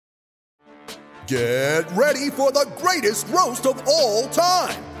Get ready for the greatest roast of all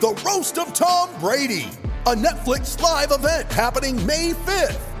time, the Roast of Tom Brady, a Netflix live event happening May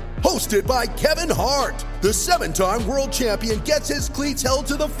 5th. Hosted by Kevin Hart, the 7-time world champion gets his cleats held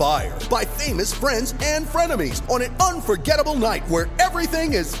to the fire by famous friends and frenemies on an unforgettable night where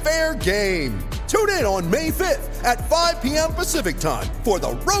everything is fair game. Tune in on May 5th at 5 p.m. Pacific time for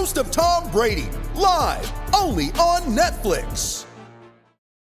the Roast of Tom Brady, live only on Netflix.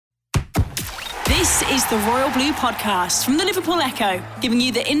 This is the Royal Blue Podcast from the Liverpool Echo, giving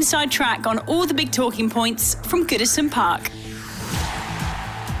you the inside track on all the big talking points from Goodison Park.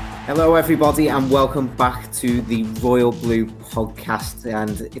 Hello everybody and welcome back to the Royal Blue Podcast,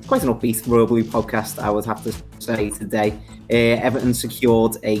 and it's quite an upbeat Royal Blue Podcast, I would have to say today. Everton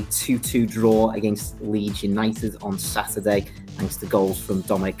secured a 2-2 draw against Leeds United on Saturday thanks to goals from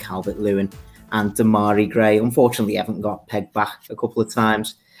Dominic Calvert-Lewin and Demarai Gray. Unfortunately, Everton got pegged back a couple of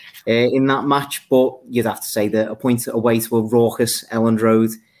times in that match, but you'd have to say that a point away to a raucous Elland Road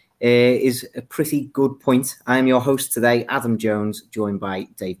is a pretty good point. I am your host today, Adam Jones, joined by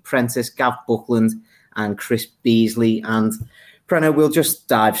Dave Prentice, Gav Buckland and Chris Beasley. And Preno, we'll just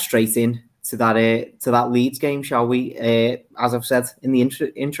dive straight in to that Leeds game, shall we? As I've said in the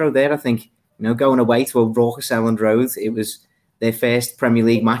intro there, I think, going away to a raucous Elland Road, it was their first Premier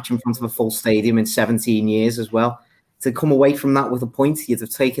League match in front of a full stadium in 17 years as well. To come away from that with a point, you'd have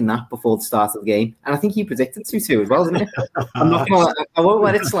taken that before the start of the game. And I think you predicted 2-2 as well, didn't you? I won't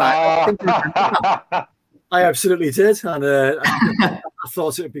let it slide. I absolutely did. And I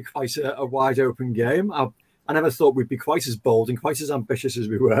thought it would be quite a wide open game. I never thought we'd be quite as bold and quite as ambitious as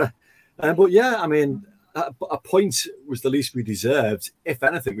we were. But yeah, I mean, a point was the least we deserved. If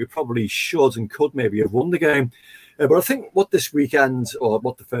anything, we probably should and could maybe have won the game. But I think what this weekend, or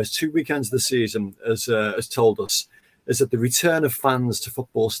what the first 2 weekends of the season has told us, is that the return of fans to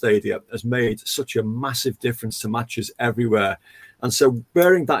football stadia has made such a massive difference to matches everywhere. And so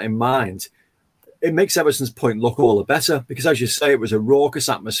bearing that in mind, it makes Everton's point look all the better because, as you say, it was a raucous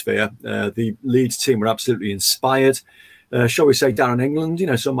atmosphere. The Leeds team were absolutely inspired. Shall we say, Darren England,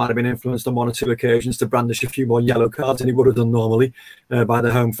 some might have been influenced on one or two occasions to brandish a few more yellow cards than he would have done normally by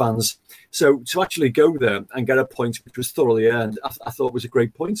the home fans. So to actually go there and get a point which was thoroughly earned, I thought was a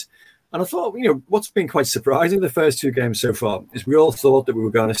great point. And I thought, what's been quite surprising the first two games so far is we all thought that we were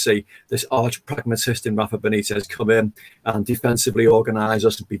going to see this arch pragmatist in Rafa Benitez come in and defensively organise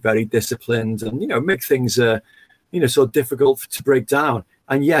us and be very disciplined and, make things, so difficult to break down.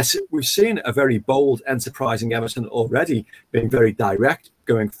 And yes, we've seen a very bold, enterprising Everton already being very direct,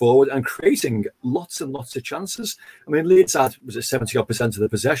 going forward and creating lots and lots of chances. I mean, Leeds had, was it 70% of the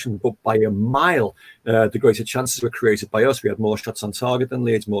possession, but by a mile, the greater chances were created by us. We had more shots on target than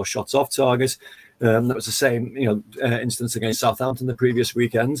Leeds, more shots off target. That was the same, instance against Southampton the previous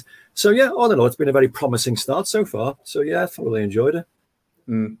weekend. So yeah, all in all, it's been a very promising start so far. So yeah, thoroughly enjoyed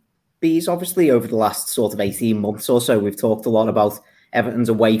it. Bees, obviously, over the last sort of 18 months or so, we've talked a lot about Everton's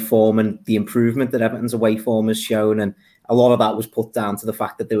away form and the improvement that Everton's away form has shown, and a lot of that was put down to the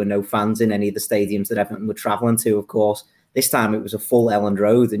fact that there were no fans in any of the stadiums that Everton were travelling to. Of course, this time it was a full Elland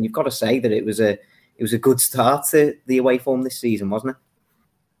Road, and you've got to say that it was a good start to the away form this season, wasn't it?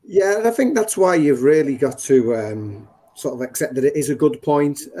 Yeah, and I think that's why you've really got to sort of accept that it is a good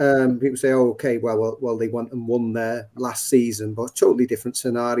point. People say, "Oh, okay, well, they went and won there last season," but totally different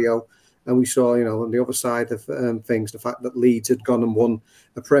scenario. And we saw, on the other side of things, the fact that Leeds had gone and won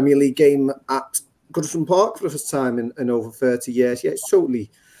a Premier League game at Goodison Park for the first time in over 30 years. Yeah, it's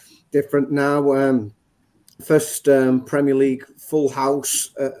totally different now. First Premier League full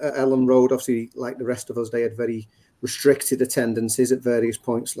house at Elland Road. Obviously, like the rest of us, they had very restricted attendances at various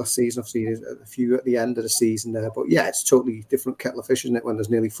points last season. Obviously, a few at the end of the season there. But yeah, it's totally different kettle of fish, isn't it, when there's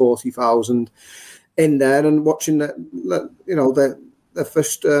nearly 40,000 in there and watching that, the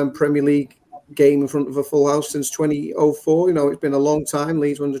first Premier League game in front of a full house since 2004. It's been a long time.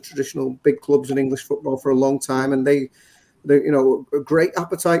 Leeds, one of the traditional big clubs in English football for a long time, and they a great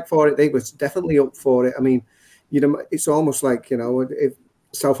appetite for it. They were definitely up for it. I mean, it's almost like, if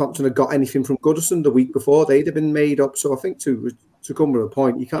Southampton had got anything from Goodison the week before, they'd have been made up. So I think to come to a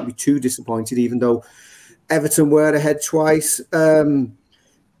point, you can't be too disappointed, even though Everton were ahead twice.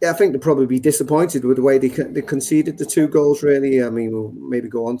 Yeah, I think they'll probably be disappointed with the way they conceded the 2 goals, really. I mean, we'll maybe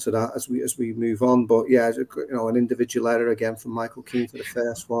go on to that as we move on. But yeah, an individual error again from Michael Keane for the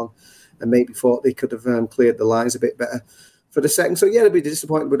first one, and maybe thought they could have cleared the lines a bit better for the second. So yeah, they'll be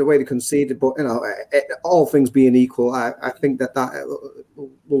disappointed with the way they conceded. But all things being equal, I think that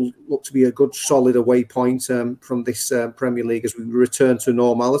will look to be a good, solid away point from this Premier League as we return to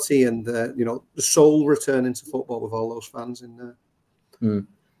normality and the soul returning to football with all those fans in there.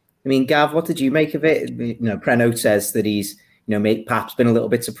 I mean, Gav, what did you make of it? Preno says that he's, perhaps been a little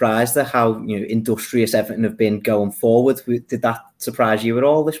bit surprised at how, industrious Everton have been going forward. Did that surprise you at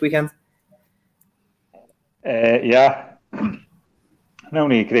all this weekend? Yeah. I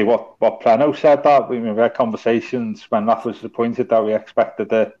only agree what Preno said, that we had conversations when that was appointed that we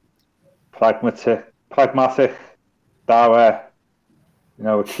expected a pragmatic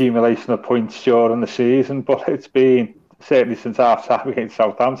accumulation of points during the season, but it's been, certainly since half time against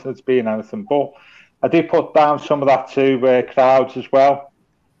Southampton, it's been anything but. I do put down some of that to crowds as well.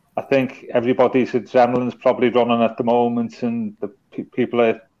 I think everybody's adrenaline's probably running at the moment, and the people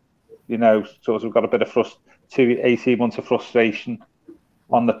are, sort of got a bit of 18 months of frustration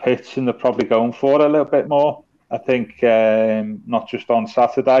on the pitch, and they're probably going for it a little bit more. I think not just on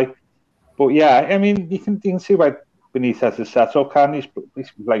Saturday, but yeah, I mean, you can see where Benitez has set up. He's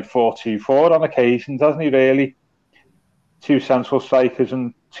played 4-2-4 on occasions, hasn't he? Really, 2 central strikers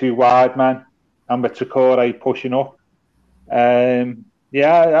and 2 wide men, and with Traore pushing up.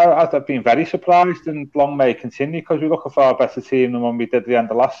 I've been very surprised, and long may it continue, because we look a far better team than when we did at the end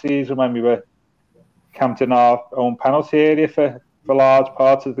of last season, when we were camped in our own penalty area for large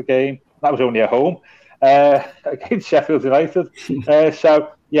parts of the game. That was only at home against Sheffield United.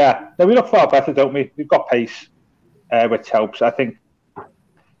 We look far better, don't we? We've got pace, which helps. I think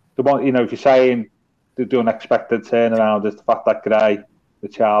the one, if you're saying the unexpected turnaround is the fact that Gray, the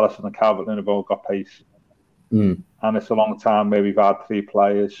Richarlison and Calvert-Lewin have all got pace. And it's a long time where we've had 3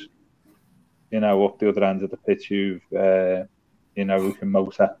 players, up the other end of the pitch who can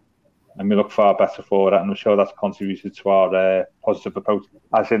motor. And we look far better for it, and I'm sure that's contributed to our positive approach,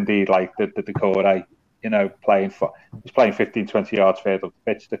 as indeed like the Doucouré, he's playing 15-20 yards further up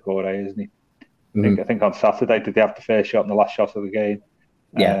the pitch, Doucouré, isn't he? I think on Saturday, did they have the first shot and the last shot of the game?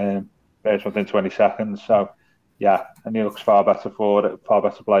 Yeah. First within 20 seconds. So, yeah, and he looks far better for it, far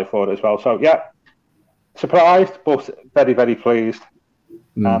better play for it as well. So, yeah, surprised, but very, very pleased.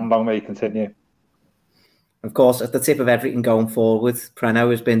 And long may it continue. Of course, at the tip of everything going forward, Preno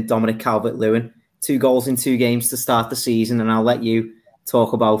has been Dominic Calvert-Lewin. 2 goals in 2 games to start the season, and I'll let you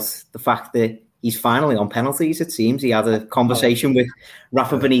talk about the fact that he's finally on penalties, it seems. He had a conversation with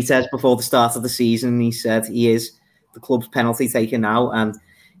Rafa Benitez before the start of the season, and he said he is the club's penalty taker now, and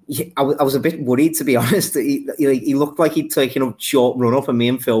I was a bit worried, to be honest. He looked like he'd taken a short run up, and me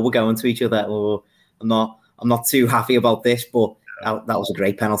and Phil were going to each other, I'm not too happy about this, but that was a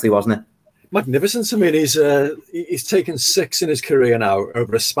great penalty, wasn't it? Magnificent. I mean, he's taken 6 in his career now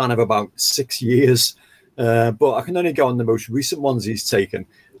over a span of about 6 years. But I can only go on the most recent ones he's taken.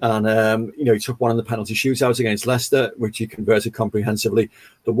 And, he took one in the penalty shootout against Leicester, which he converted comprehensively.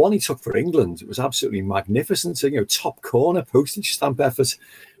 The one he took for England was absolutely magnificent. Top corner, postage stamp effort.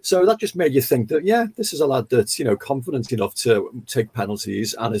 So that just made you think that, yeah, this is a lad that's, confident enough to take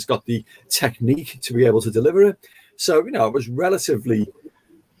penalties and has got the technique to be able to deliver it. So, it was relatively,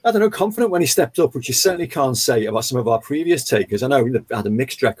 confident when he stepped up, which you certainly can't say about some of our previous takers. I know we had a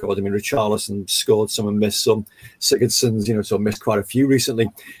mixed record. I mean, Richarlison scored some and missed some. Sigurdsson's, so missed quite a few recently.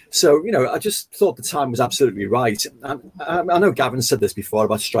 So, I just thought the time was absolutely right. I know Gavin said this before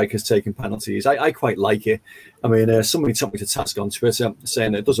about strikers taking penalties. I quite like it. I mean, somebody took me to task on Twitter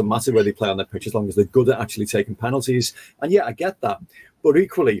saying that it doesn't matter where they play on their pitch as long as they're good at actually taking penalties. And yeah, I get that. But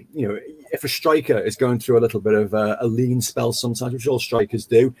equally, if a striker is going through a little bit of a lean spell sometimes, which all strikers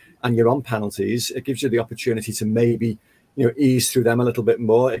do, and you're on penalties, it gives you the opportunity to maybe, ease through them a little bit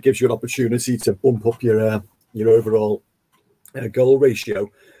more. It gives you an opportunity to bump up your overall goal ratio.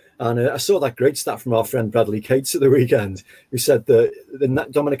 And I saw that great stat from our friend Bradley Cates at the weekend, who said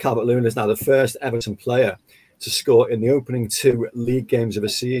that Dominic Calvert-Lewin is now the first Everton player to score in the opening 2 league games of a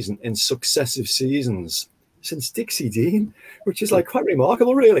season in successive seasons since Dixie Dean, which is quite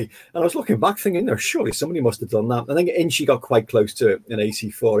remarkable, really. And I was looking back thinking, surely somebody must have done that. I think Inchy got quite close to it in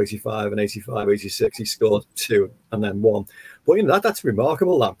 84, 85 and 85, 86. He scored 2 and then 1. But, that's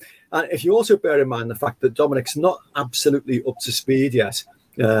remarkable, that. And if you also bear in mind the fact that Dominic's not absolutely up to speed yet,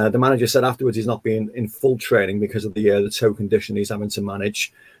 the manager said afterwards he's not been in full training because of the toe condition he's having to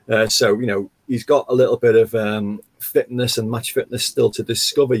manage. So, he's got a little bit of fitness and match fitness still to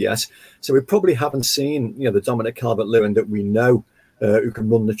discover yet. So we probably haven't seen, the Dominic Calvert-Lewin that we know, who can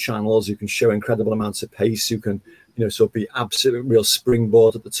run the channels, who can show incredible amounts of pace, who can, sort of be absolute real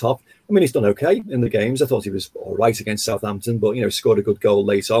springboard at the top. I mean, he's done okay in the games. I thought he was all right against Southampton, but, scored a good goal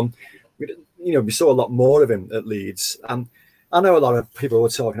late on. We saw a lot more of him at Leeds. I know a lot of people were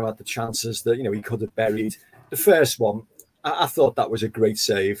talking about the chances that, he could have buried. The first one, I thought that was a great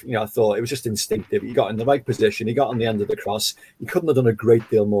save. I thought it was just instinctive. He got in the right position. He got on the end of the cross. He couldn't have done a great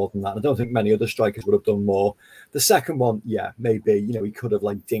deal more than that. I don't think many other strikers would have done more. The second one, yeah, maybe, he could have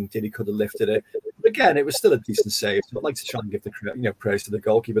dinked it. He could have lifted it. But again, it was still a decent save. So I'd like to try and give the praise to the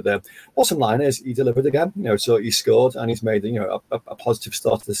goalkeeper there. Bottom line is he delivered again. So he scored and he's made a positive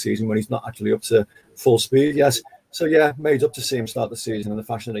start to the season when he's not actually up to full speed. Yes. So, yeah, made up to see him start the season in the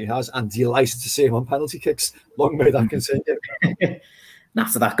fashion that he has, and delighted to see him on penalty kicks. Long may that continue. And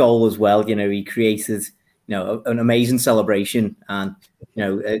after that goal as well, he created, an amazing celebration, and,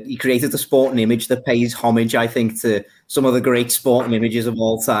 he created a sporting image that pays homage, I think, to some of the great sporting images of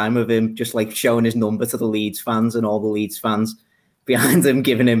all time, of him just showing his number to the Leeds fans and all the Leeds fans behind him,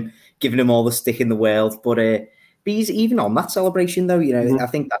 giving him all the stick in the world. But he's even on that celebration, though. I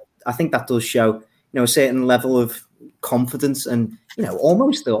think that does show a certain level of confidence and,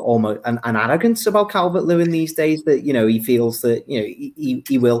 almost an arrogance about Calvert-Lewin these days, that, he feels that,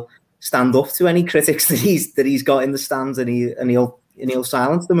 he will stand up to any critics that he's got in the stands, and he'll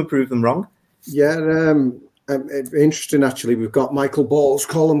silence them and prove them wrong. Yeah, interesting, actually. We've got Michael Ball's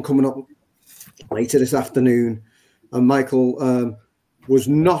column coming up later this afternoon, and Michael was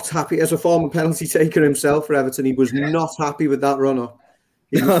not happy, as a former penalty taker himself for Everton, he was not happy with that run-up.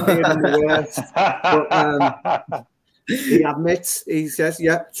 He was fearing the worst, but he admits, he says,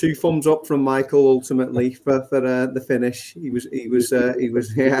 yeah, 2 thumbs up from Michael ultimately for the finish. He was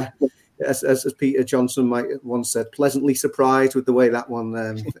yeah, as Peter Johnson might once said, pleasantly surprised with the way that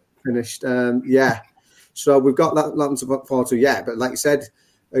one finished. Yeah, so we've got that to look forward to. Yeah, but like you said,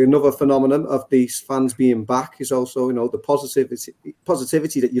 another phenomenon of these fans being back is also, the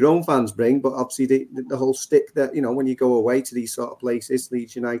positivity that your own fans bring, but obviously the whole stick that, when you go away to these sort of places,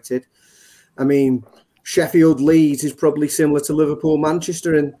 Leeds United. I mean, Sheffield Leeds is probably similar to Liverpool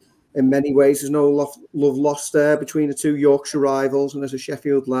Manchester in many ways. There's no love lost there between the two Yorkshire rivals, and as a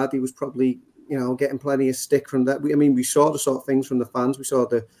Sheffield lad, he was probably, getting plenty of stick from that. We saw the sort of things from the fans. We saw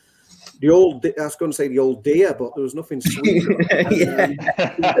the old, I was going to say the old deer, but there was nothing sweet.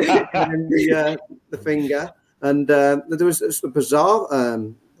 The finger. And there was a bizarre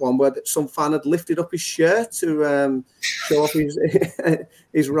one where some fan had lifted up his shirt to show off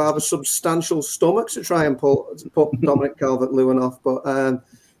his rather substantial stomach to try and put Dominic Calvert-Lewin off. But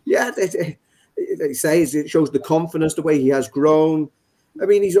they say it shows the confidence, the way he has grown. I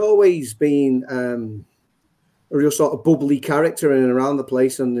mean, he's always been a real sort of bubbly character in and around the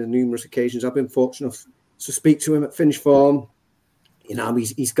place on the numerous occasions. I've been fortunate to speak to him at Finch Farm.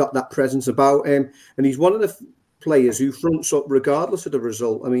 He's got that presence about him, and he's one of the players who fronts up regardless of the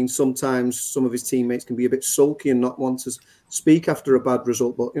result. I mean, sometimes some of his teammates can be a bit sulky and not want to speak after a bad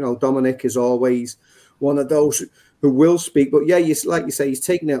result, but Dominic is always one of those who will speak. But yeah, like you say, he's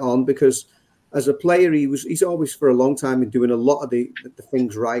taking it on, because as a player, he's always for a long time been doing a lot of the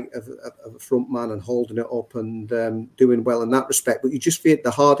things right of a front man and holding it up and doing well in that respect. But you just feel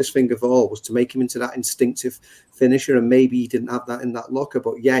the hardest thing of all was to make him into that instinctive finisher, and maybe he didn't have that in that locker.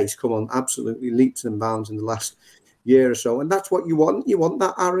 But yeah, he's come on absolutely leaps and bounds in the last year or so, and that's what you want. You want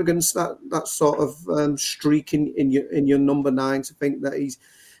that arrogance, that sort of streak in your number 9, to think that he's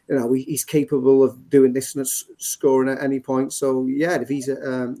capable of doing this and scoring at any point. So yeah, if he's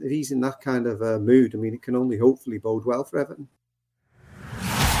in that kind of mood, I mean, it can only hopefully bode well for Everton.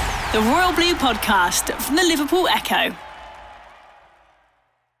 The Royal Blue Podcast from the Liverpool Echo.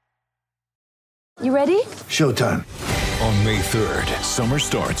 You ready? Showtime. On May 3rd, summer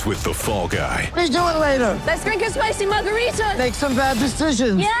starts with The Fall Guy. Let's do it later. Let's drink a spicy margarita. Make some bad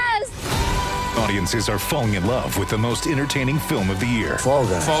decisions. Yes. Audiences are falling in love with the most entertaining film of the year. Fall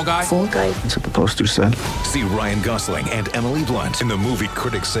Guy. Fall Guy? Fall Guy. That's what the poster said. See Ryan Gosling and Emily Blunt in the movie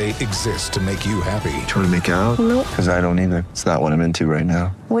critics say exists to make you happy. Trying to make it out? Nope. Because I don't either. It's not what I'm into right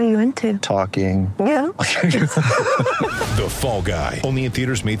now. What are you into? Talking. Yeah. The Fall Guy. Only in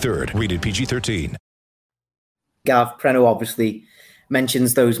theaters May 3rd. Rated PG-13. Gav, Preno obviously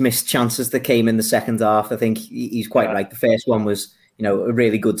mentions those missed chances that came in the second half. I think he's quite right. The first one was, a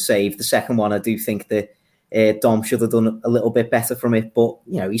really good save. The second one, I do think that Dom should have done a little bit better from it. But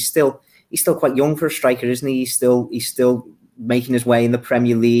he's still quite young for a striker, isn't he? He's still making his way in the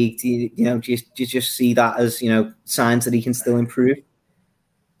Premier League. Do you just see that as signs that he can still improve?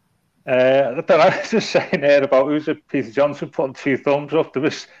 I was just saying there about Peter Johnson putting 2 thumbs up. There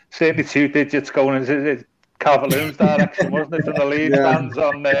was certainly 2 digits going in Calvert-Lewin's direction, wasn't it, from the Leeds fans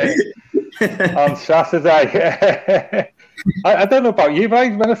on Saturday? I don't know about you,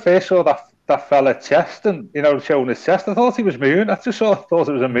 but when I first saw that fella chest and showing his chest, I thought he was moon. I just thought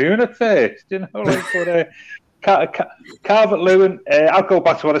it was a moon at first, But Calvert-Lewin, I'll go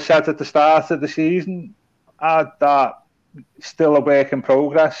back to what I said at the start of the season. I had that still a work in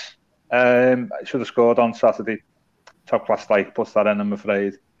progress. I should have scored on Saturday. Top class like puts that in, I'm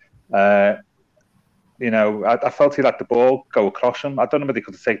afraid. You know, I felt he let the ball go across him. I don't know whether he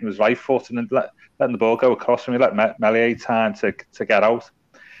could have taken his right foot and then letting the ball go across him. He let Meslier time to get out.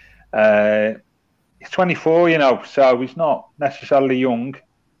 He's 24, you know, so he's not necessarily young,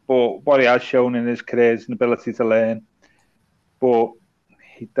 but what he has shown in his career is an ability to learn. But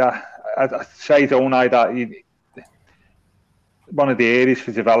I'd say, don't I, that one of the areas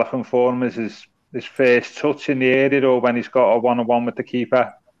for developing for him is his first touch in the area, or when he's got a one-on-one with the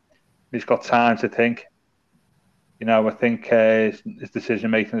keeper. He's got time to think. You know, I think his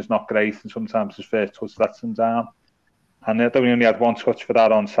decision-making is not great, and sometimes his first touch lets him down. And I thought he only had one touch for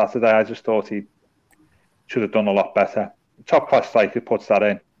that on Saturday. I just thought he should have done a lot better. The top-class striker puts that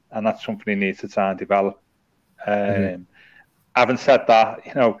in, and that's something he needs to try and develop. Having said that,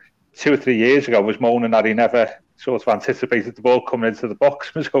 you know, 2 or 3 years ago, I was moaning that he never sort of anticipated the ball coming into the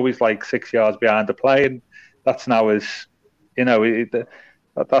box. He was always like 6 yards behind the play, and that's now his, you know,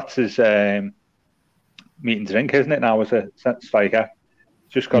 that's his meat and drink, isn't it, now as a striker?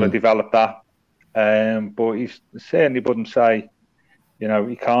 Just got to develop that. But he's certainly wouldn't say, you know,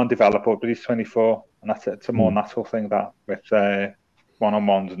 he can't develop it, but he's 24, and it's a more natural thing, that, with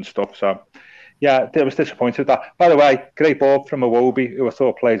one-on-ones and stuff. So, yeah, I was disappointed with that. By the way, great ball from Iwobi, who I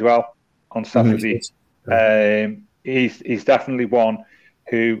thought played well on Saturday. He's definitely one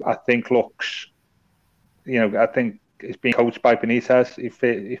who I think looks, you know, I think is being coached by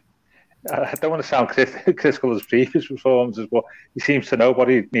Benitez. I don't want to sound critical of his previous performances, but he seems to know what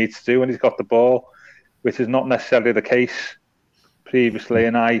he needs to do when he's got the ball, which is not necessarily the case previously.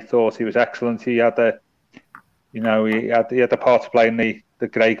 And I thought he was excellent. He had the part to play in the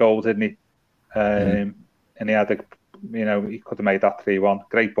Gray goal, didn't he? And he had he could have made that 3-1.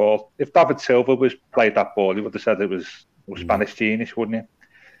 Great ball. If David Silva was played that ball, he would have said it was Spanish genius, wouldn't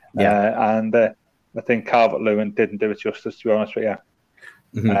he? Yeah. And I think Calvert-Lewin didn't do it justice, to be honest with you.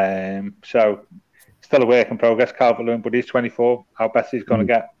 So still a work in progress, Calvert-Lewin, but he's 24. How best he's going to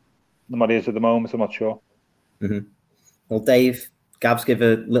get than what he is at the moment, I'm not sure. Well, Dave, Gabs give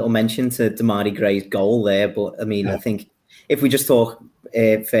a little mention to Demarai Gray's goal there, but I mean, I think if we just talk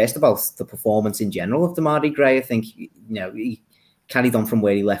first about the performance in general of Demarai Gray, I think, you know, he carried on from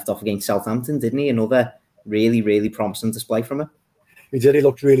where he left off against Southampton, didn't he? Another really, really promising display from him. He did. He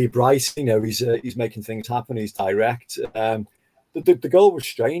looked really bright. You know, he's making things happen. He's direct. The goal was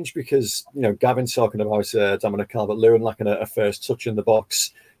strange because, you know, Gavin's talking about Dominic Calvert-Lewin lacking a first touch in the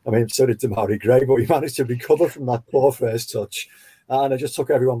box. I mean, so did Demarai Gray, but he managed to recover from that poor first touch. And it just took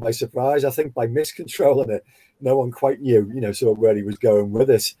everyone by surprise. I think by miscontrolling it, no one quite knew, you know, sort of where he was going with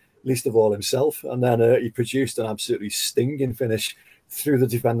it, least of all himself. And then he produced an absolutely stinging finish through the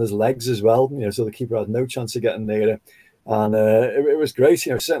defender's legs as well, you know, so the keeper had no chance of getting near it. And it was great,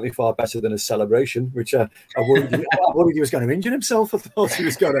 you know, certainly far better than his celebration, which I worried he was going to injure himself. I thought he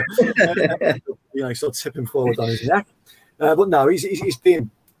was going to, you know, sort of tip him forward on his neck. But no, he's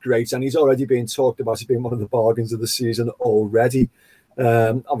been great, and he's already being talked about as being one of the bargains of the season already.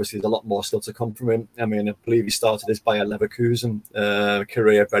 Obviously, there's a lot more still to come from him. I mean, I believe he started his Bayer Leverkusen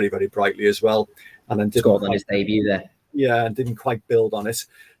career very, very brightly as well. And then scored on his debut there. Yeah, and didn't quite build on it.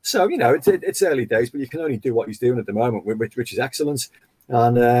 So, you know, it's early days, but you can only do what he's doing at the moment, which is excellent.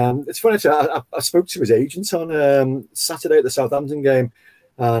 And it's funny, I spoke to his agent on Saturday at the Southampton game,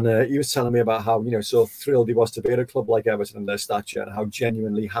 and he was telling me about how, you know, so thrilled he was to be at a club like Everton and their stature, and how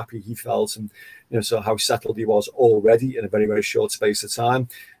genuinely happy he felt, and, you know, so how settled he was already in a very, very short space of time.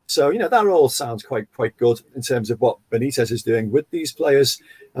 So, you know, that all sounds quite good in terms of what Benitez is doing with these players.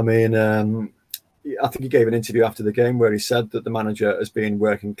 I mean, I think he gave an interview after the game where he said that the manager has been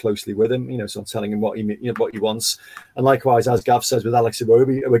working closely with him, you know, so telling him what he wants. And likewise, as Gav says with Alex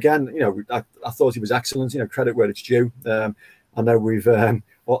Iwobi, who again, you know, I thought he was excellent, you know, credit where it's due. I know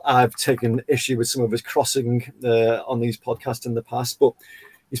I've taken issue with some of his crossing on these podcasts in the past, but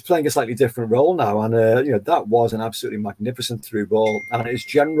he's playing a slightly different role now. And, you know, that was an absolutely magnificent through ball. And his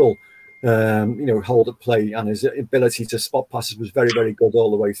general, you know, hold at play and his ability to spot passes was very, very good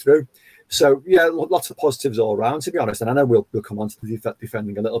all the way through. So, yeah, lots of positives all around, to be honest. And I know we'll come on to the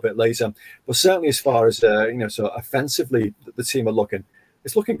defending a little bit later. But certainly as far as, you know, so offensively, the team are looking,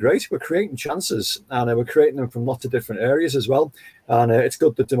 it's looking great. We're creating chances, and we're creating them from lots of different areas as well. And it's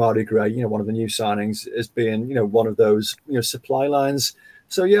good that Demarai Gray, you know, one of the new signings, is being, you know, one of those, you know, supply lines.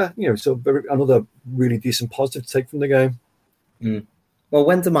 So, yeah, you know, so another really decent positive to take from the game. Well,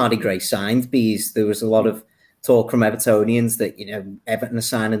 when Demarai Gray signed, there was a lot of talk from Evertonians that, you know, Everton are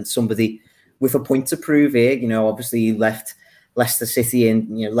signing somebody with a point to prove here. You know, obviously he left Leicester City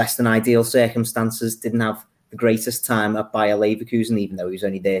in, you know, less than ideal circumstances, didn't have the greatest time at Bayer Leverkusen, even though he was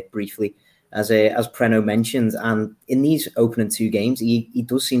only there briefly, as Preno mentioned. And in these opening 2 games, he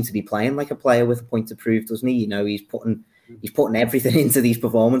does seem to be playing like a player with a point to prove, doesn't he? You know, he's putting everything into these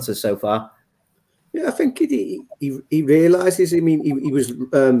performances so far. Yeah, I think he realises. I mean, he was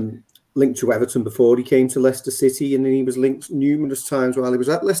linked to Everton before he came to Leicester City, and then he was linked numerous times while he was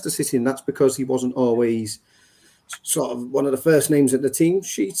at Leicester City, and that's because he wasn't always sort of one of the first names at the team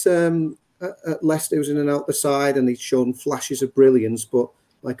sheet at Leicester. He was in and out the side, and he'd shown flashes of brilliance, but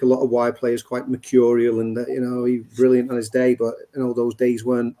like a lot of wide players, quite mercurial, and he was brilliant on his day, but those days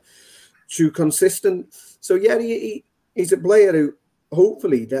weren't too consistent. So yeah, he's a player who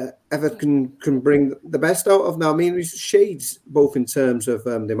hopefully that Everton can bring the best out of now. I mean, he's shades both in terms of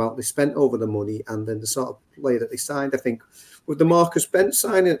the amount they spent over the money and then the sort of player that they signed. I think with the Marcus Bent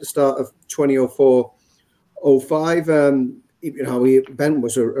signing at the start of 2004-05, Bent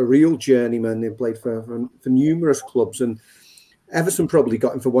was a real journeyman. He played for numerous clubs, and Everton probably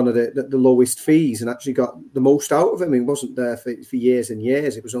got him for one of the lowest fees and actually got the most out of him. He wasn't there for years and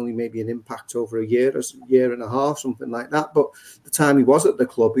years. It was only maybe an impact over a year and a half, something like that. But the time he was at the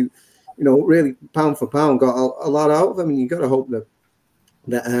club, he, really pound for pound got a lot out of him. And you've got to hope that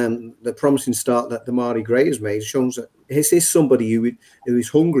the promising start that Demarai Gray has made shows that this is somebody who is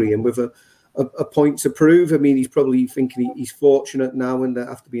hungry and with a point to prove. I mean, he's probably thinking he's fortunate now and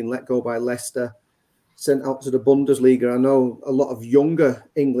after being let go by Leicester, sent out to the Bundesliga. I know a lot of younger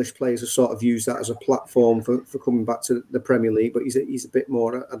English players have sort of used that as a platform for coming back to the Premier League, but he's a bit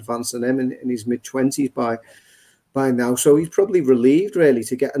more advanced than him in his mid-20s by now. So he's probably relieved, really,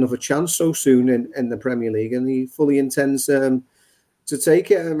 to get another chance so soon in the Premier League, and he fully intends to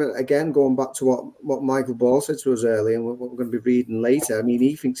take it. Again, going back to what Michael Ball said to us earlier and what we're going to be reading later, I mean,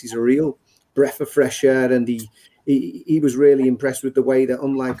 he thinks he's a real breath of fresh air, and he was really impressed with the way that,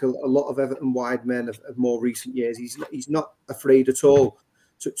 unlike a lot of Everton wide men of more recent years, he's not afraid at all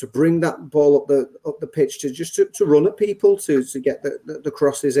to bring that ball up the pitch, to run at people, to get the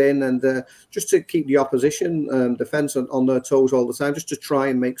crosses in, and just to keep the opposition defence on their toes all the time, just to try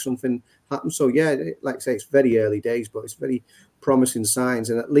and make something happen. So yeah, like I say, it's very early days, but it's very promising signs,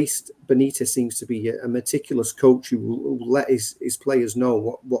 and at least Benitez seems to be a meticulous coach who will let his players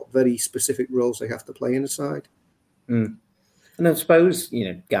know what very specific roles they have to play in the side. And I suppose,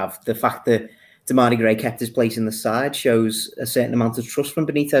 Gav, the fact that Demarai Gray kept his place in the side shows a certain amount of trust from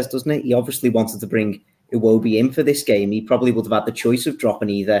Benitez, doesn't it? He obviously wanted to bring Iwobi in for this game. He probably would have had the choice of dropping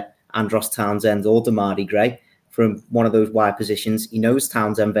either Andros Townsend or Demarai Gray from one of those wide positions. He knows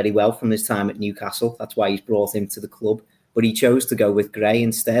Townsend very well from his time at Newcastle. That's why he's brought him to the club. But he chose to go with Gray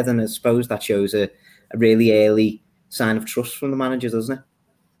instead, and I suppose that shows a really early sign of trust from the manager, doesn't it?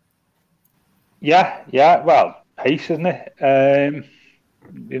 Yeah. Well, pace, isn't it?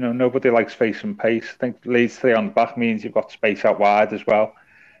 Nobody likes facing pace. I think Leeds 3 on the back means you've got space out wide as well.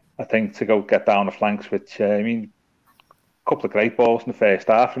 I think to go get down the flanks, which a couple of great balls in the first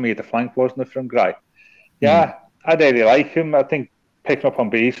half from either flank, wasn't it, from Gray? Yeah, I really like him. I think picking up on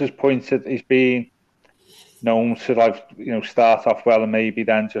Beese's points, that he's been known to start off well and maybe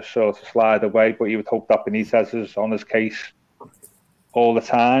then just sort of slide away. But you would hope that Benitez is on his case all the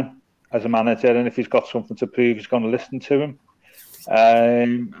time as a manager, and if he's got something to prove, he's going to listen to him.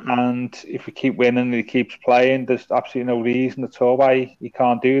 And if we keep winning and he keeps playing, there's absolutely no reason at all why he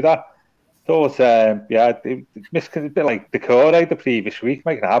can't do that. Thought, a bit like Decore the previous week,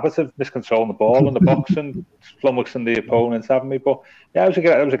 making a habit of miscontrolling the ball in the box and flummoxing the opponents, haven't we? But yeah,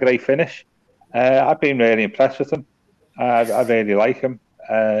 it was a great finish. I've been really impressed with him. I really like him.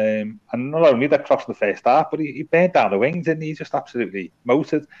 And not only that, crossing the first half, but he burned down the wings, and he just absolutely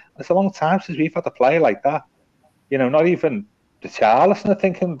motored. It's a long time since we've had a player like that. Not even Richarlison, I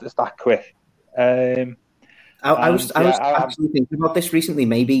think, is that quick. I was actually thinking about this recently.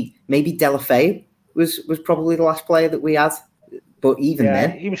 Maybe Deulofeu was probably the last player that we had, but even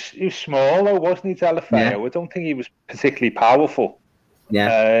then, he was small though, wasn't he, Deulofeu? Yeah. I don't think he was particularly powerful.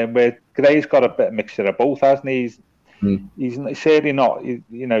 Yeah, where Gray's got a bit of mixture of both, hasn't he? He's certainly not,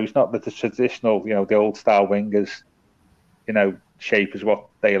 he's not the traditional, the old style wingers, shape as what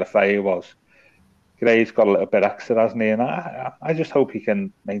Deulofeu was. Gray's got a little bit extra, hasn't he? And I just hope he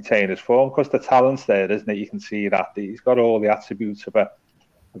can maintain his form, because the talent's there, isn't it? You can see that he's got all the attributes of a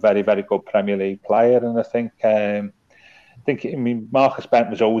very, very good Premier League player. And I think, Marcus Bent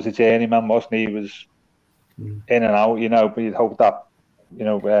was always a journeyman, wasn't he? He was in and out, but you'd hope that,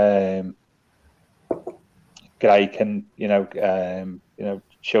 Gray can,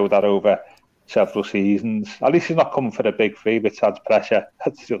 show that over several seasons. At least he's not coming for a big fee, which adds pressure.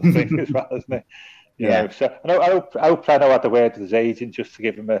 That's the other thing as well, isn't it? So I hope Preno had the word with his agent just to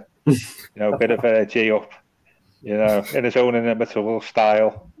give him a bit of a G up. you know, in his own inimitable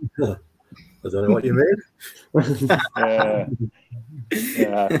style. I don't know what you mean.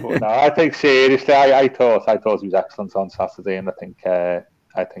 Yeah, but no, I think seriously, I thought he was excellent on Saturday, and I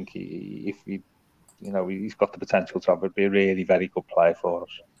think he, if he, you know, he's got the potential to be a really very good player for us.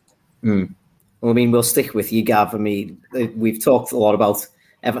 Mm. Well, I mean, we'll stick with you, Gav. I mean, we've talked a lot about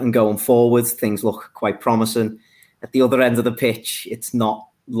Everton going forward. Things look quite promising. At the other end of the pitch, it's not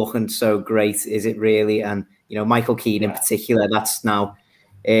looking so great, is it really? And, you know, Michael Keane in particular, that's now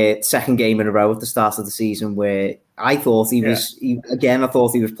second game in a row at the start of the season where I thought he was, I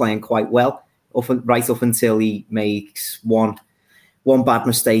thought he was playing quite well, right up until he makes one bad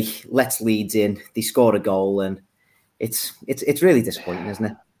mistake, lets Leeds in, they score a goal, and it's really disappointing, isn't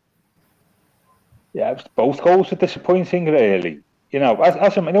it? Yeah, both goals are disappointing, really. You know,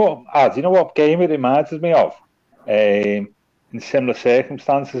 you know what game it reminds me of? In similar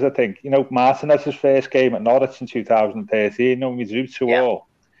circumstances, I think. You know, Martinez's first game at Norwich in 2013, when we drew 2-2.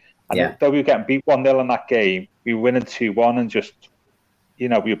 And though we were getting beat 1-0 in that game, we were winning 2-1 and just, you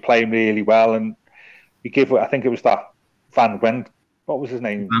know, we were playing really well. And we gave, I think it was that Van Wen, what was his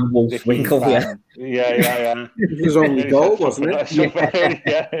name? Van Wolfswinkel, yeah. It was only goal, wasn't it?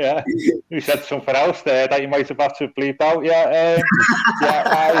 Yeah. You said something else there that you might have had to bleep out.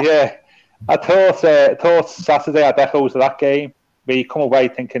 I thought Saturday I'd echoes of that game where you come away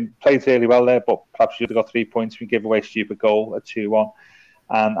thinking played really well there, but perhaps you should have got 3 points. We give away a stupid goal at 2-1,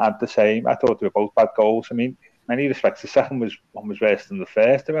 and at the same, I thought they were both bad goals. I mean, in many respects, the second one was worse than the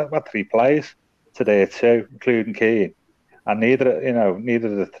first. There were 3 players today too, including Keane, and neither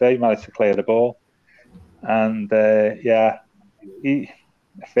of the 3 managed to clear the ball. And the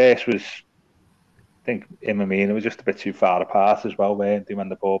first was, I think him and Mina were just a bit too far apart as well, weren't they, when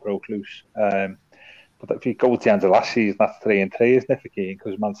the ball broke loose. But if you go to the end of last season, that's 3-3, isn't it, for Keane?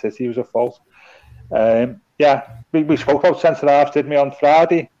 Because Man City was at fault. We spoke about centre halves, didn't we, on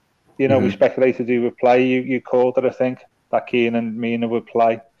Friday? You know, we speculated who would play. You called it, I think, that Keane and Mina would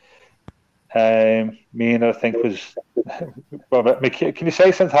play. Mina, I think, was... Can you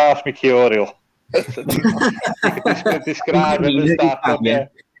say centre halves mercurial? Describe him as that.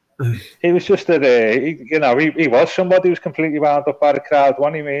 He was just he was somebody who was completely wound up by the crowd,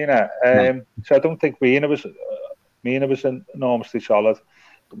 wasn't he, Mina? So I don't think Mina was enormously solid. I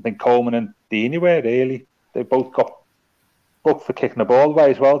don't think Coleman and Deeney were, really. They both got booked for kicking the ball away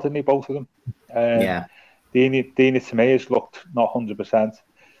as well, didn't they, both of them? Deeney to me has looked not 100%.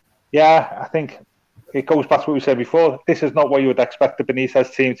 Yeah, I think it goes back to what we said before. This is not what you would expect the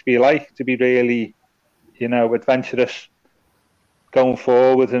Benitez team to be like, to be really, you know, adventurous, going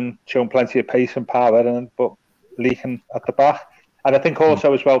forward and showing plenty of pace and power, but leaking at the back. And I think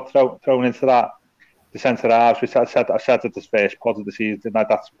also as well, thrown into that, the centre halves, which I said at the first pod of the season,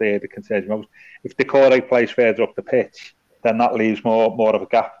 that's where the concern most. If Decore plays further up the pitch, then that leaves more of a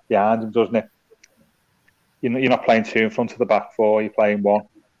gap behind him, doesn't it? You're not playing 2 in front of the back 4, you're playing 1.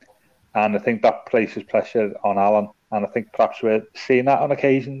 And I think that places pressure on Alan. And I think perhaps we're seeing that on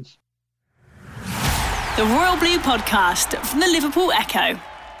occasions. The Royal Blue Podcast from the Liverpool Echo.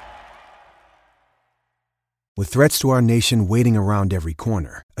 With threats to our nation waiting around every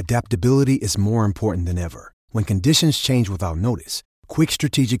corner, adaptability is more important than ever. When conditions change without notice, quick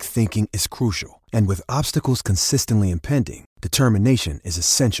strategic thinking is crucial. And with obstacles consistently impending, determination is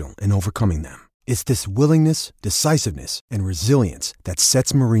essential in overcoming them. It's this willingness, decisiveness, and resilience that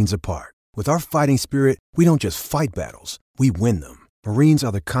sets Marines apart. With our fighting spirit, we don't just fight battles, we win them. Marines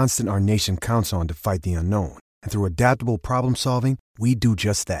are the constant our nation counts on to fight the unknown. And through adaptable problem solving, we do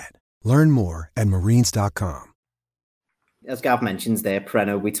just that. Learn more at marines.com. As Gav mentions there,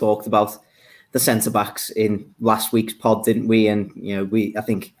 Preno, we talked about the centre-backs in last week's pod, didn't we? And, you know, I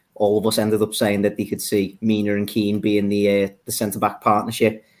think all of us ended up saying that they could see Mina and Keane being the centre-back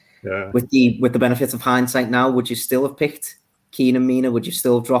partnership. Yeah. With the benefit of hindsight now, would you still have picked Keane and Mina? Would you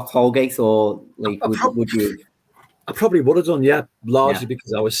still have dropped Holgate, or would you? I probably would have done, largely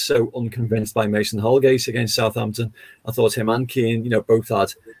because I was so unconvinced by Mason Holgate against Southampton. I thought him and Keane, both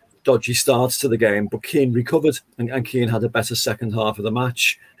had dodgy starts to the game, but Keane recovered and Keane had a better second half of the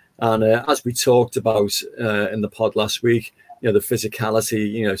match. And as we talked about in the pod last week, the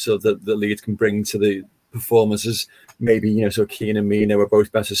physicality, so that the Leeds can bring to the performances, maybe, so Keane and Mina were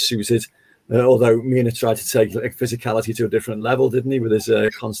both better suited. Although Mina tried to take physicality to a different level, didn't he, with his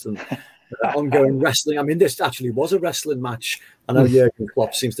constant ongoing wrestling. I mean, this actually was a wrestling match. I know Jurgen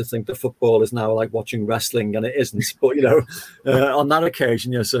Klopp seems to think that football is now like watching wrestling, and it isn't. But, on that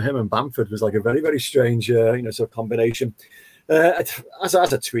occasion, so him and Bamford was like a very, very strange, sort of combination. As I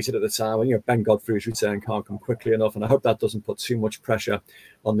tweeted at the time, Ben Godfrey's return can't come quickly enough, and I hope that doesn't put too much pressure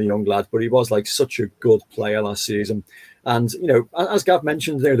on the young lad. But he was like such a good player last season, and as Gav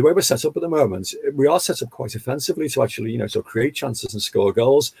mentioned, the way we're set up at the moment, we are set up quite offensively to actually to create chances and score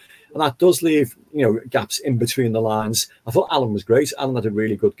goals, and that does leave gaps in between the lines. I thought Alan was great. Alan had a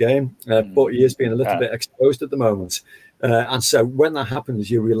really good game, but he is being a little bit exposed at the moment, and so when that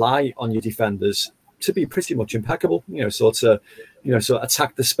happens, you rely on your defenders to be pretty much impeccable, sort of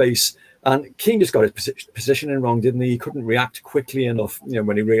attack the space. And Keane just got his positioning wrong, didn't he? He couldn't react quickly enough,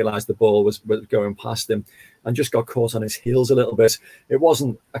 when he realised the ball was going past him, and just got caught on his heels a little bit. It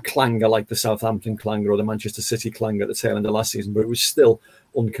wasn't a clanger like the Southampton clanger or the Manchester City clanger at the tail end of last season, but it was still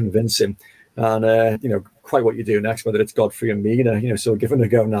unconvincing. And quite what you do next, whether it's Godfrey and Mina, so give it a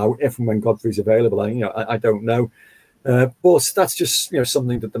go now. If and when Godfrey's available, I don't know. But that's just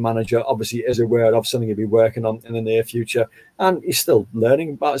something that the manager obviously is aware of, something he'll be working on in the near future, and he's still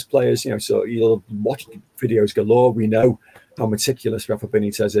learning about his players. So he'll watch videos galore. We know how meticulous Rafa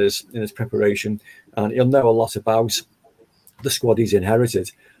Benitez is in his preparation, and he'll know a lot about the squad he's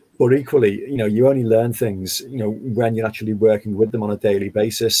inherited. But equally, you only learn things when you're actually working with them on a daily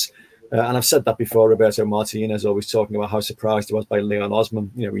basis. And I've said that before. Roberto Martinez always talking about how surprised he was by Leon Osman.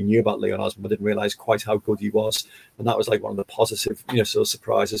 We knew about Leon Osman, but didn't realise quite how good he was. And that was like one of the positive, sort of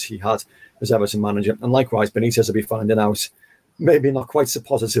surprises he had as Everton manager. And likewise, Benitez will be finding out, maybe not quite so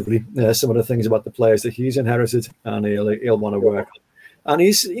positively, some of the things about the players that he's inherited, and he'll want to work on. And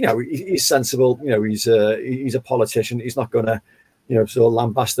he's, he's sensible. He's a politician. He's not going to, sort of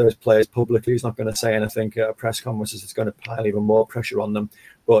lambast those players publicly. He's not going to say anything at press conferences that's going to pile even more pressure on them.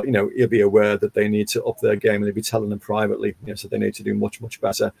 But, he'll be aware that they need to up their game, and he'll be telling them privately, so they need to do much, much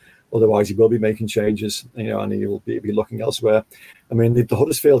better. Otherwise, he will be making changes, and he will be looking elsewhere. I mean, the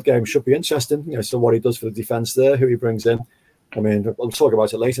Huddersfield game should be interesting, so what he does for the defence there, who he brings in. I mean, we'll talk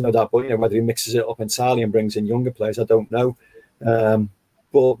about it later, no doubt, but, whether he mixes it up entirely and brings in younger players, I don't know.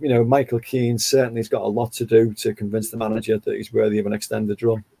 But, Michael Keane certainly has got a lot to do to convince the manager that he's worthy of an extended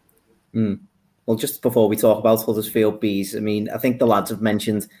run. Well, just before we talk about Huddersfield Bees, I mean, I think the lads have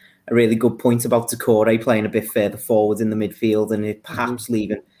mentioned a really good point about Doucouré playing a bit further forward in the midfield and it perhaps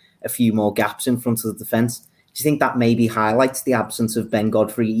leaving a few more gaps in front of the defence. Do you think that maybe highlights the absence of Ben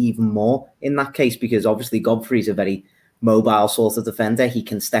Godfrey even more in that case? Because obviously Godfrey's a very mobile sort of defender. He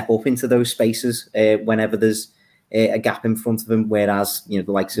can step up into those spaces whenever there's a gap in front of him, whereas the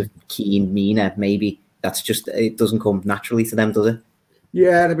likes of Keane, Mina, maybe that's just, it doesn't come naturally to them, does it?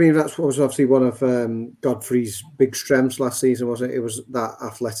 Yeah, I mean, that's what was obviously one of Godfrey's big strengths last season, wasn't it? It was that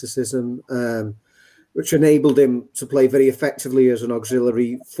athleticism, which enabled him to play very effectively as an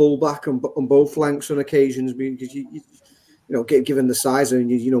auxiliary fullback on both flanks on occasions. Because given the size,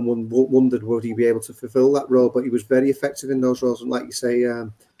 and one wondered would he be able to fulfil that role, but he was very effective in those roles. And like you say,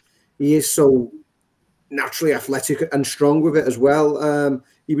 he is so naturally athletic and strong with it as well.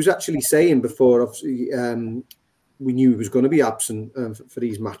 He was actually saying before, obviously, we knew he was going to be absent for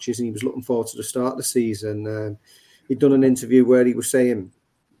these matches, and he was looking forward to the start of the season. He'd done an interview where he was saying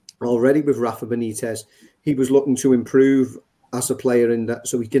already with Rafa Benitez, he was looking to improve as a player in that,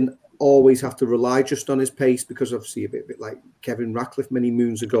 so he didn't always have to rely just on his pace, because obviously a bit like Kevin Ratcliffe many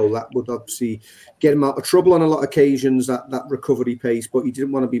moons ago, that would obviously get him out of trouble on a lot of occasions, that recovery pace, but he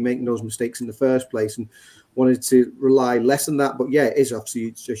didn't want to be making those mistakes in the first place and wanted to rely less on that. But yeah, it is obviously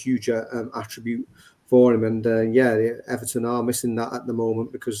it's a huge attribute for him, and Everton are missing that at the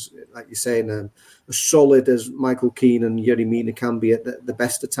moment, because like you're saying, as solid as Michael Keane and Yerry Mina can be at the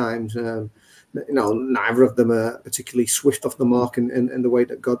best of times, neither of them are particularly swift off the mark in the way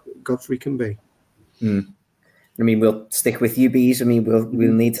that Godfrey can be. I mean, we'll stick with you, Bees. I mean, we'll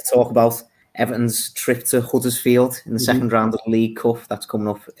need to talk about Everton's trip to Huddersfield in the second round of the League Cup. That's coming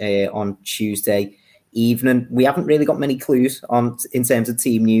up on Tuesday evening. We haven't really got many clues in terms of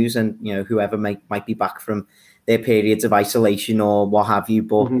team news and whoever might be back from their periods of isolation or what have you.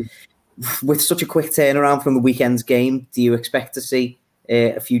 But with such a quick turnaround from the weekend's game, do you expect to see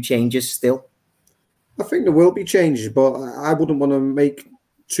a few changes still? I think there will be changes, but I wouldn't want to make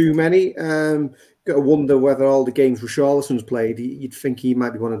too many. Got to wonder whether all the games Richarlison's played, you'd think he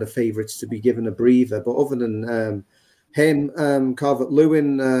might be one of the favourites to be given a breather. But other than him,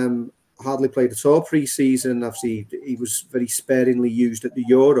 Calvert-Lewin hardly played at all pre-season. Obviously, he was very sparingly used at the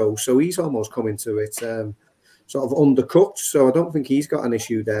Euro, so he's almost come into it sort of undercooked. So I don't think he's got an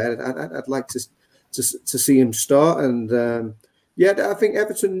issue there. I'd like to see him start, and I think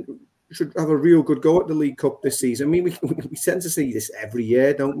Everton should have a real good go at the League Cup this season. I mean, we tend to see this every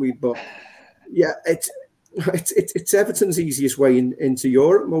year, don't we? But yeah, It's Everton's easiest way into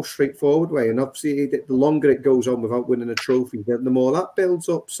Europe, most straightforward way. And obviously, the longer it goes on without winning a trophy, the more that builds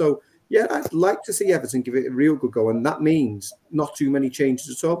up. So, yeah, I'd like to see Everton give it a real good go. And that means not too many changes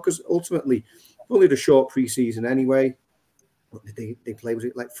at all, because ultimately, only the short pre-season anyway. They play, was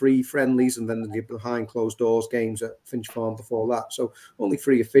it like 3 friendlies and then the behind closed doors games at Finch Farm before that. So only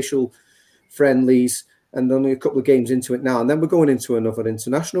 3 official friendlies and only a couple of games into it now. And then we're going into another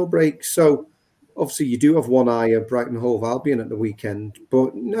international break. So obviously you do have one eye of Brighton Hove Albion at the weekend.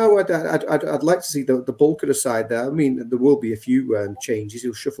 But no, I'd like to see the bulk of the side there. I mean, there will be a few changes.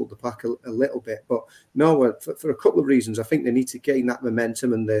 He'll shuffle the pack a little bit. But no, for a couple of reasons, I think they need to gain that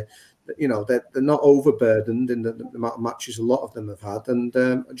momentum, and they're not overburdened in the amount of matches a lot of them have had, and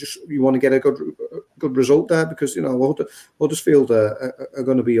just you want to get a good result there, because Huddersfield are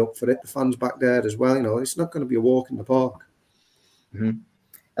going to be up for it. The fans back there as well. It's not going to be a walk in the park. Mm-hmm.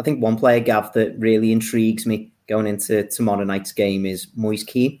 I think one player, Gav, that really intrigues me going into tomorrow night's game is Moise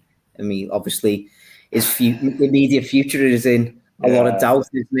Kean. I mean, obviously, his immediate future is in a lot of doubt,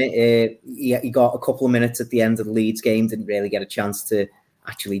 isn't it? He got a couple of minutes at the end of the Leeds game, didn't really get a chance to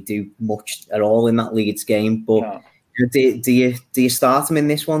actually do much at all in that Leeds game. But do you start him in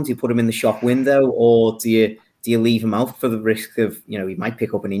this one? Do you put him in the shop window, or do you leave him out for the risk of he might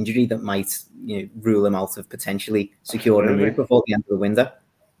pick up an injury that might rule him out of potentially securing a move before the end of the window?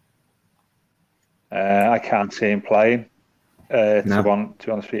 I can't see him playing. To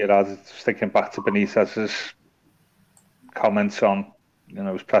be honest with you, I was thinking back to Benitez's comments on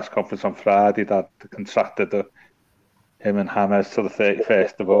his press conference on Friday that contracted him and James till the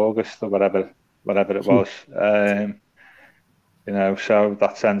 31st of August or whatever it was. So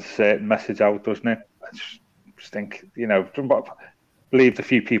that sends a certain message out, doesn't it? I just think, I believe a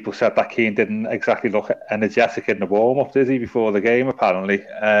few people said that Keane didn't exactly look energetic in the warm-up, did he, before the game, apparently.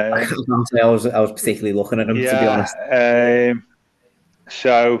 I was particularly looking at him, to be honest.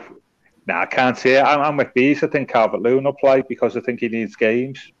 I can't see it. I'm with Bees. I think Calvert-Lewin will play because I think he needs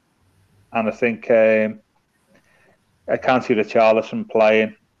games. And I think I can't see Richarlison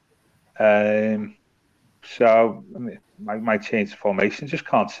playing. Might change the formation. Just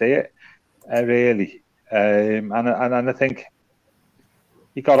can't see it, really. And I think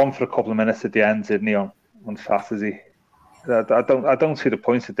he got on for a couple of minutes at the end, didn't he, on Saturday? I don't see the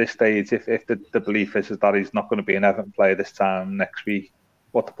point at this stage if the belief is that he's not going to be an Everton player this time next week.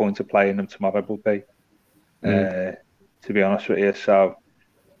 What the point of playing him tomorrow will be, to be honest with you. So,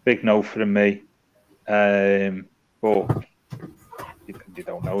 big no from me. But you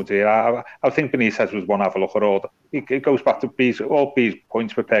don't know, do you? I think Benitez was one to have a look at all. It goes back to B's. All B's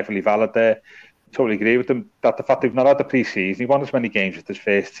points were perfectly valid there. Totally agree with them that the fact they've not had the pre-season, he won as many games with his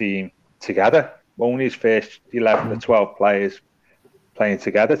first team together. Only his first 11 to 12 players playing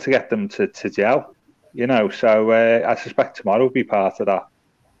together to get them to gel. So I suspect tomorrow will be part of that.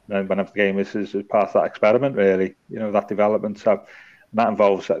 Whenever the game is part of that experiment, really, that development. So that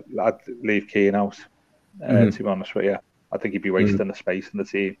involves, I'd leave Keane out, to be honest with you. I think he'd be wasting the space in the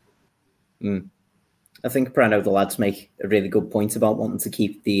team. I think Breno, the lads, make a really good point about wanting to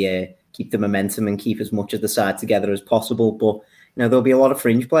keep the momentum and keep as much of the side together as possible. But there'll be a lot of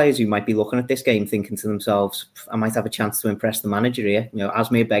fringe players who might be looking at this game thinking to themselves, I might have a chance to impress the manager here.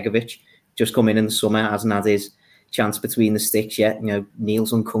 Asmir Begovic just come in the summer, hasn't had his chance between the sticks yet.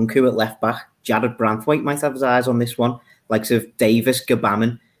 Niels Nkunku at left back. Jared Branthwaite might have his eyes on this one. Likes of Davis,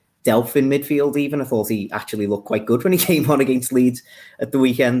 Gabaman, Delphin midfield even. I thought he actually looked quite good when he came on against Leeds at the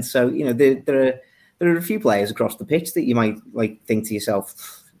weekend. So, there are a few players across the pitch that you might think to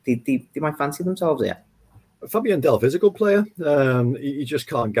yourself, they might fancy themselves here. Fabian Delph is a good player. He just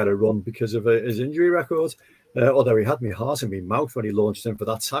can't get a run because of his injury record. Although he had me heart in my mouth when he launched in for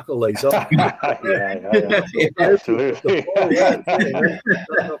that tackle late on. Absolutely.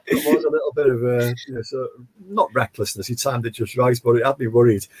 It was a little bit of not recklessness. He timed it just right, but it had me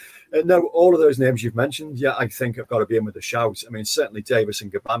worried. No, all of those names you've mentioned, I think have got to be in with a shout. I mean, certainly Davis and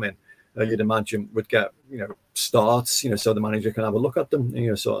Gabamin, you'd imagine would get starts, so the manager can have a look at them,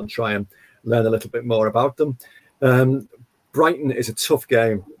 and try and learn a little bit more about them. Brighton is a tough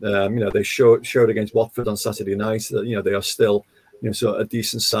game. They showed against Watford on Saturday night that they are still a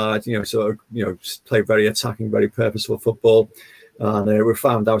decent side. Play very attacking, very purposeful football. And we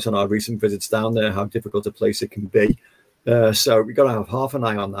found out on our recent visits down there how difficult a place it can be. So we've got to have half an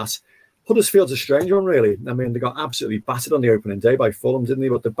eye on that. Huddersfield's a strange one, really. I mean, they got absolutely battered on the opening day by Fulham, didn't they?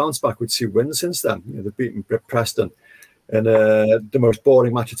 But they've bounced back with 2 wins since then. They've beaten Preston. And the most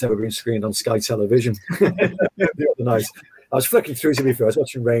boring match that's ever been screened on Sky Television the other night. I was flicking through, to be fair. I was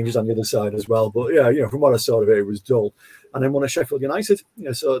watching Rangers on the other side as well. But yeah, from what I saw of it, it was dull. And then one of Sheffield United,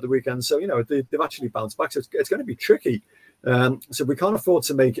 so at the weekend. So, they've actually bounced back. So it's going to be tricky. So we can't afford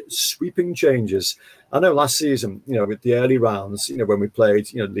to make sweeping changes. I know last season, with the early rounds, when we played,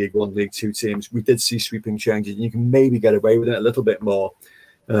 League One, League Two teams, we did see sweeping changes. And you can maybe get away with it a little bit more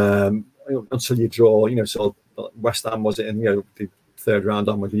until you draw, so West Ham was it in, the third round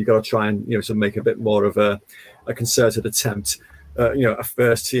onward. You've got to try and, so make a bit more of a concerted attempt, a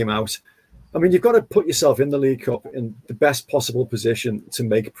first team out. I mean, you've got to put yourself in the League Cup in the best possible position to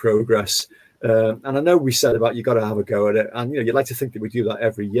make progress. And I know we said about you got to have a go at it. And, you'd like to think that we do that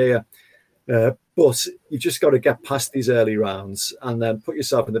every year. But you've just got to get past these early rounds and then put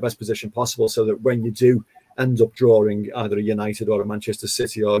yourself in the best position possible so that when you do end up drawing either a United or a Manchester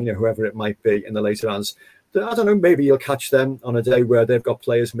City or, whoever it might be in the later rounds, I don't know, maybe you'll catch them on a day where they've got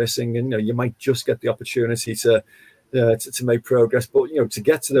players missing and, you might just get the opportunity to make progress. But, to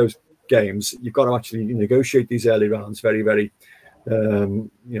get to those games, you've got to actually negotiate these early rounds very, very,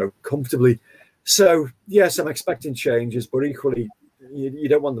 comfortably. So, yes, I'm expecting changes, but equally, you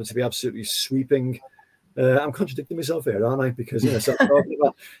don't want them to be absolutely sweeping. I'm contradicting myself here, aren't I? Because, so I'm talking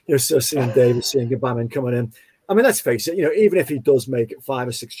about, so seeing Davis, seeing Gbamin coming in. I mean, let's face it, even if he does make 5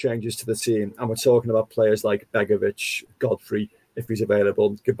 or 6 changes to the team, and we're talking about players like Begovic, Godfrey, if he's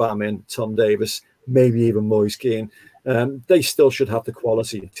available, Gbamin, Tom Davis, maybe even Moise Kean, they still should have the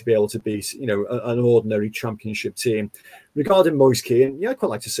quality to be able to beat, an ordinary championship team. Regarding Moise Kean, I'd quite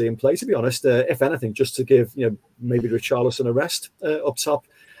like to see him play, to be honest. If anything, just to give, maybe Richarlison a rest up top.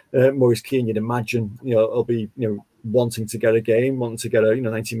 Moise Kean, you'd imagine, will be, wanting to get a game, wanting to get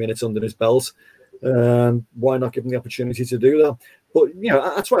 90 minutes under his belt. Why not give him the opportunity to do that? But,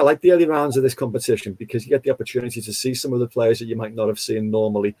 that's why I like the early rounds of this competition, because you get the opportunity to see some of the players that you might not have seen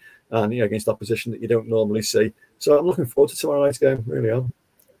normally and, against opposition that you don't normally see. So I'm looking forward to tomorrow night's game, really am.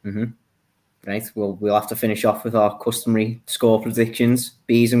 Mm-hmm. Right, well, we'll have to finish off with our customary score predictions.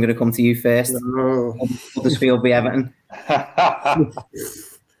 Bees, I'm going to come to you first. No. Huddersfield v Everton.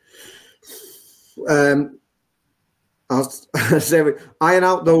 I'll say iron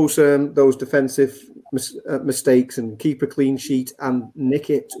out those defensive mistakes and keep a clean sheet and nick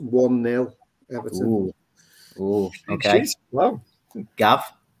it 1-0 Everton. Ooh, okay. Wow. Gav?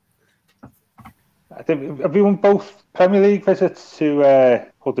 I think, have we won both Premier League visits to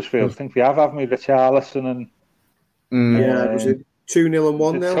Huddersfield? I think we have, haven't we? Richarlison and... yeah, was it 2-0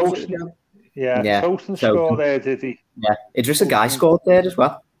 and 1-0? Yeah, Tosin scored there, did he? Yeah, Idrissa Gueye scored there as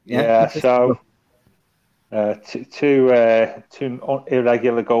well. Yeah, so... two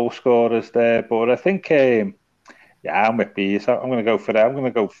irregular goal scorers there, but I think I'm with Bees. I'm going to go for that. I'm going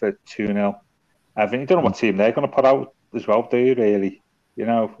to go for 2-0. I think you don't know what team they're going to put out as well, do you? Really,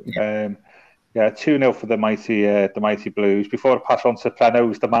 2-0 for the mighty Blues. Before I pass on to Pleno,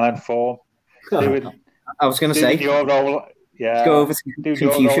 who's the man in form. I was going to say your role. Yeah, go over to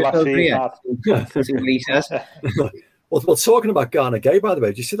Confucius over here. See what he says. Well, talking about Gana Gueye, by the way,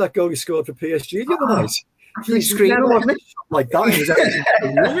 did you see that goal he scored for PSG the other night? He screamed, wasn't it? Like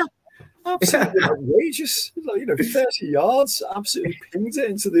that. Absolutely outrageous. 30 yards, absolutely pinged it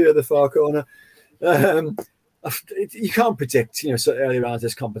into the far corner. You can't predict, so early around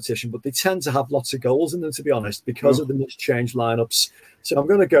this competition, but they tend to have lots of goals in them, to be honest, because of the much changed lineups. So I'm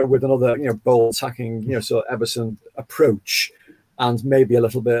going to go with another, bold attacking, so Everton approach, and maybe a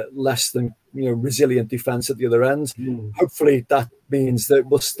little bit less than, resilient defence at the other end. Hopefully that means that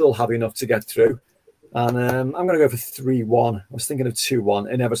we'll still have enough to get through. And I'm going to go for 3-1. I was thinking of 2-1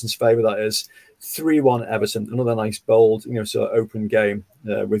 in Everton's favour, that is. 3-1 Everton. Another nice, bold, open game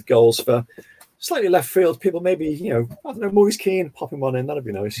with goals for slightly left field people. Maybe, I don't know, Moise Kean popping one in. That'd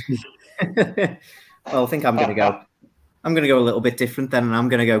be nice. Well, I think I'm going to go. I'm going to go a little bit different then, and I'm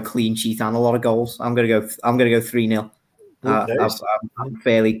going to go clean sheet and a lot of goals. I'm going to go 3-0.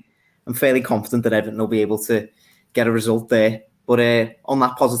 I'm fairly confident that Everton will be able to get a result there. But on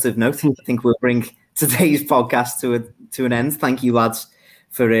that positive note, I think we'll bring today's podcast to an end. Thank you, lads,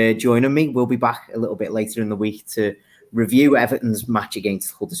 for joining me. We'll be back a little bit later in the week to review Everton's match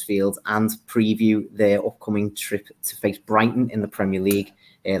against Huddersfield and preview their upcoming trip to face Brighton in the Premier League.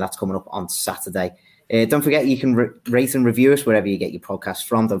 That's coming up on Saturday. Don't forget you can rate and review us wherever you get your podcasts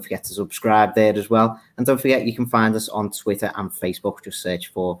from. Don't forget to subscribe there as well. And don't forget you can find us on Twitter and Facebook. Just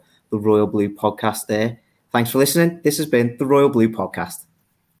search for the Royal Blue Podcast there. Thanks for listening. This has been the Royal Blue Podcast.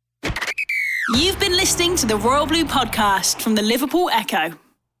 You've been listening to the Royal Blue Podcast from the Liverpool Echo.